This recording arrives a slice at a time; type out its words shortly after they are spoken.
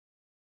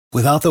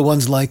Without the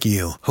ones like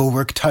you, who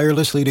work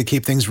tirelessly to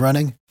keep things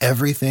running,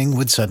 everything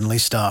would suddenly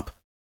stop.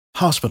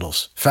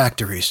 Hospitals,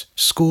 factories,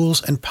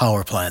 schools, and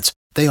power plants,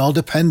 they all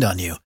depend on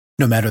you.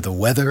 No matter the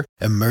weather,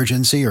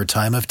 emergency, or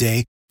time of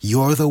day,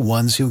 you're the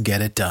ones who get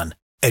it done.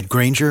 At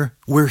Grainger,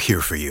 we're here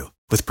for you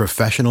with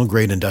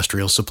professional-grade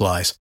industrial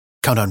supplies.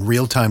 Count on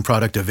real-time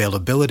product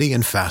availability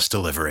and fast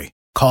delivery.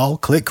 Call,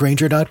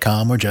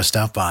 clickgrainger.com, or just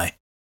stop by.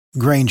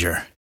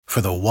 Grainger, for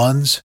the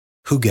ones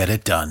who get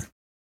it done.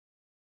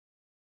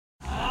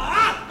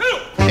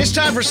 It's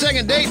time for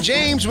second date.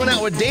 James went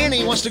out with Danny.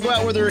 He wants to go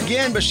out with her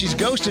again, but she's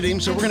ghosted him,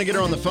 so we're going to get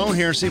her on the phone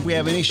here and see if we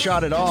have any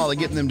shot at all at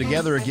getting them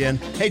together again.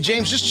 Hey,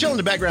 James, just chill in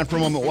the background for a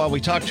moment while we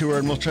talk to her,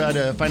 and we'll try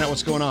to find out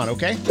what's going on,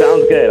 okay?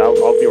 Sounds good.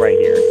 I'll be right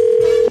here.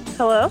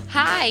 Hello?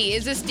 Hi,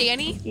 is this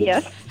Danny?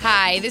 Yes.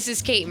 Hi, this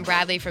is Cait and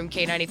Bradley from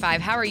K95.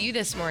 How are you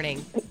this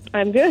morning?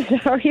 I'm good.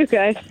 How are you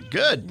guys?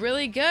 Good.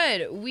 Really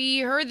good. We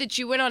heard that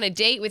you went on a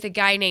date with a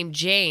guy named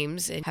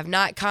James and have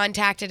not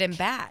contacted him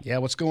back. Yeah,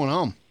 what's going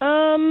on?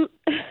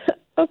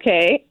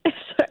 Okay.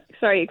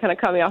 Sorry, you kind of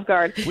caught me off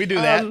guard. We do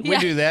that. We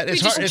do that.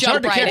 It's just hard to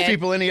jump catch right in.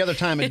 people any other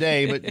time of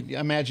day, but I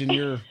imagine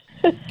you're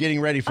getting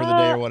ready for the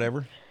day or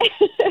whatever.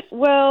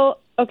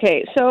 Well,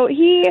 okay, so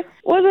he's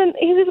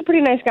a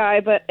pretty nice guy,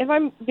 but if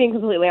I'm being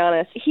completely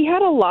honest, he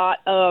had a lot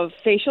of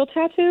facial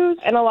tattoos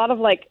and a lot of,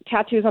 like,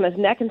 tattoos on his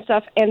neck and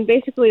stuff, and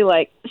basically,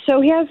 like,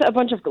 so he has a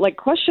bunch of, like,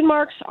 question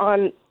marks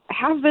on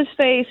half of his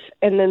face,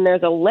 and then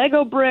there's a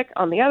Lego brick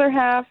on the other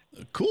half.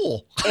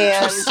 Cool.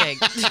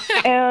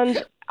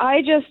 And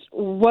I just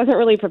wasn't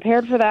really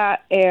prepared for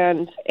that,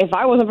 and if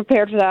I wasn't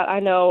prepared for that, I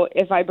know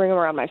if I bring him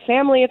around my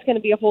family, it's going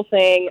to be a whole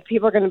thing.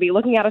 People are going to be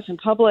looking at us in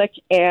public,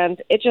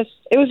 and it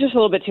was just a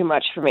little bit too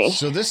much for me.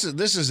 So this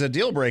is a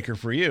deal breaker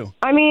for you.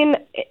 I mean,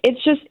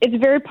 it's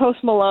very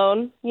Post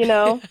Malone, you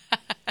know?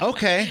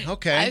 Okay.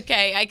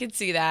 Okay, I can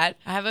see that.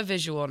 I have a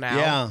visual now.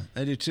 Yeah,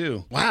 I do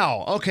too.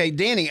 Wow. Okay,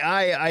 Danny,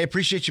 I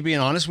appreciate you being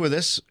honest with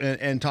us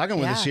and talking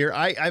with us here.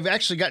 I've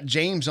actually got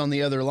James on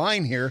the other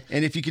line here,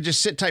 and if you could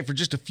just sit tight for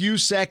just a few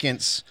seconds,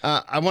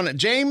 I want to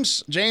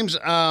James.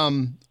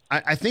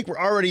 I think we're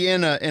already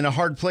in a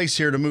hard place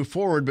here to move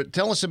forward, but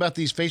tell us about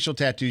these facial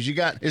tattoos you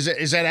got. Is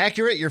that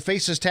accurate? Your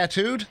face is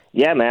tattooed?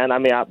 Yeah, man. I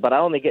mean, but I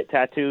only get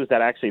tattoos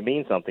that actually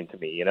mean something to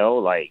me, you know?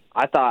 Like,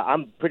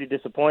 I'm pretty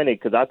disappointed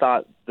because I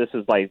thought this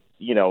is like,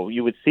 you know,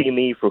 you would see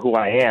me for who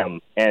I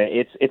am. And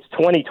it's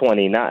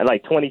 2020, not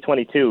like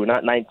 2022,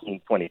 not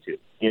 1922.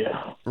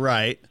 Yeah.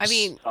 Right. I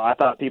mean, so I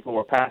thought people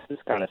were past this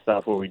kind of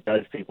stuff where we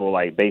judge people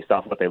like based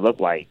off what they look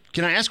like.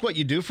 Can I ask what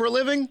you do for a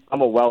living? I'm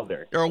a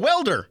welder. You're a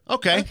welder.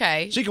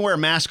 Okay. So you can wear a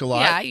mask a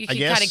lot. Yeah, you can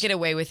kind of get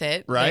away with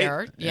it. Right.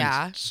 There.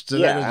 Yeah.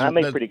 I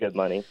make pretty good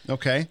money.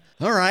 Okay.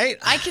 All right.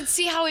 I can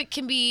see how it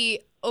can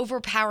be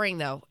overpowering,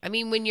 though. I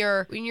mean, when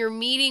you're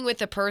meeting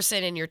with a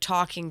person and you're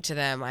talking to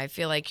them, I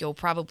feel like you'll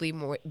probably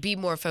be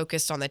more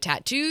focused on the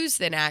tattoos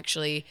than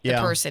actually the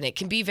person. It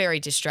can be very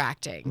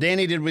distracting.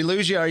 Danny, did we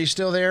lose you? Are you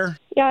still there?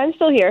 Yeah, I'm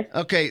still here.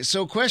 Okay,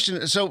 so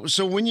question. So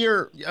when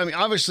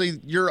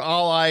obviously you're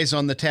all eyes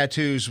on the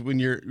tattoos when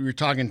you're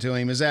talking to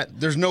him. Is that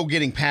there's no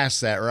getting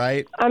past that,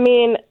 right? I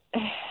mean,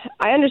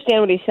 I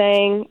understand what he's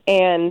saying,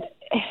 and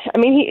I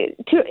mean,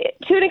 to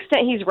an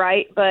extent, he's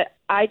right, but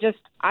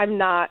I'm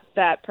not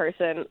that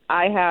person.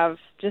 I have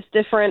just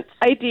different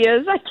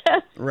ideas, I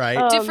guess.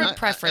 Right. Different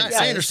preferences.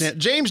 I understand.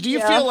 James, do you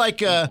feel like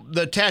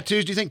the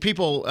tattoos, do you think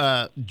people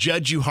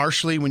judge you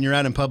harshly when you're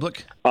out in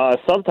public?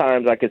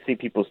 Sometimes I could see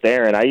people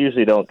staring. I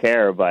usually don't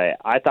care, but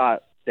I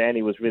thought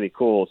Danny was really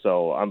cool,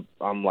 so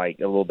I'm like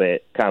a little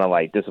bit kind of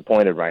like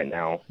disappointed right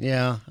now.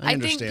 Yeah, I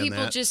understand think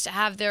people that. just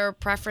have their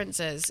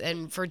preferences,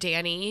 and for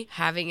Danny,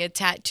 having a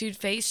tattooed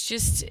face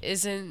just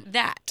isn't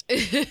that.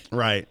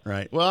 Right.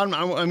 Well, I'm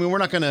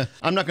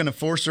not gonna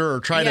force her or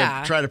try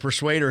to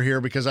persuade her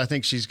here because I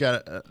think she's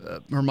got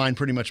her mind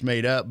pretty much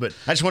made up. But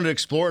I just wanted to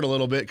explore it a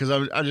little bit because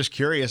I'm just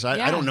curious.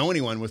 I don't know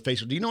anyone with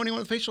facial. Do you know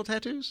anyone with facial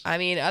tattoos? I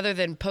mean, other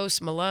than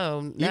Post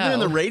Malone, no. Even in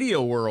the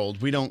radio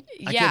world, we don't.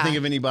 I can't think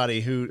of anybody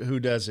who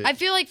does it. I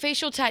feel like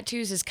facial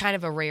tattoos is kind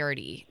of a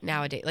rarity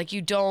nowadays. Like,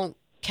 you don't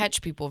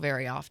catch people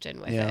very often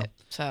with it.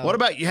 So what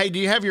about you? Hey, do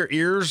you have your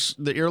ears,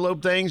 the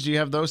earlobe things? Do you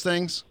have those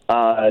things?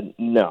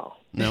 No.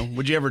 No?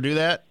 Would you ever do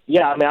that?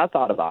 Yeah, I mean, I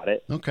thought about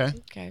it. Okay.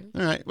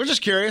 All right. We're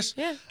just curious.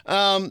 Yeah.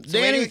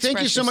 Danny,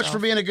 thank you so much for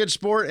being a good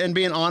sport and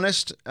being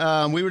honest.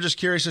 We were just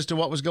curious as to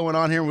what was going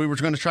on here. We were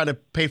going to try to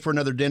pay for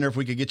another dinner if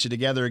we could get you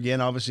together again.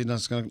 Obviously,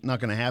 that's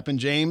not going to happen.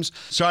 James,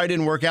 sorry it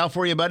didn't work out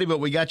for you, buddy, but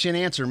we got you an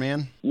answer,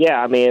 man.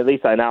 Yeah, I mean, at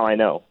least now I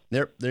know.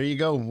 There you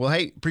go. Well,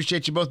 hey,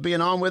 appreciate you both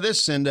being on with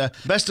us, and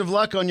best of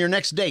luck on your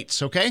next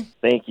dates, okay?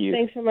 Thank you.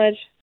 Thanks so much.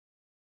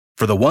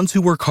 For the ones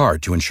who work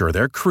hard to ensure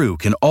their crew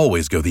can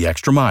always go the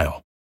extra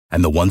mile,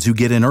 and the ones who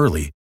get in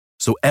early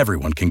so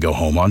everyone can go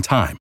home on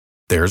time,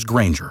 there's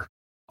Grainger,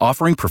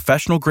 offering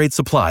professional-grade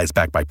supplies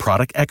backed by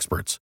product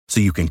experts so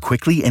you can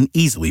quickly and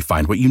easily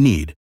find what you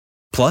need.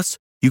 Plus,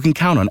 you can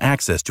count on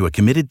access to a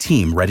committed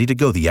team ready to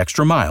go the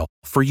extra mile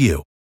for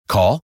you.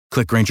 Call,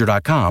 click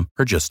Grainger.com,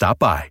 or just stop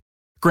by.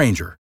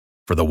 Grainger,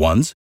 for the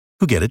ones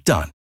who get it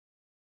done.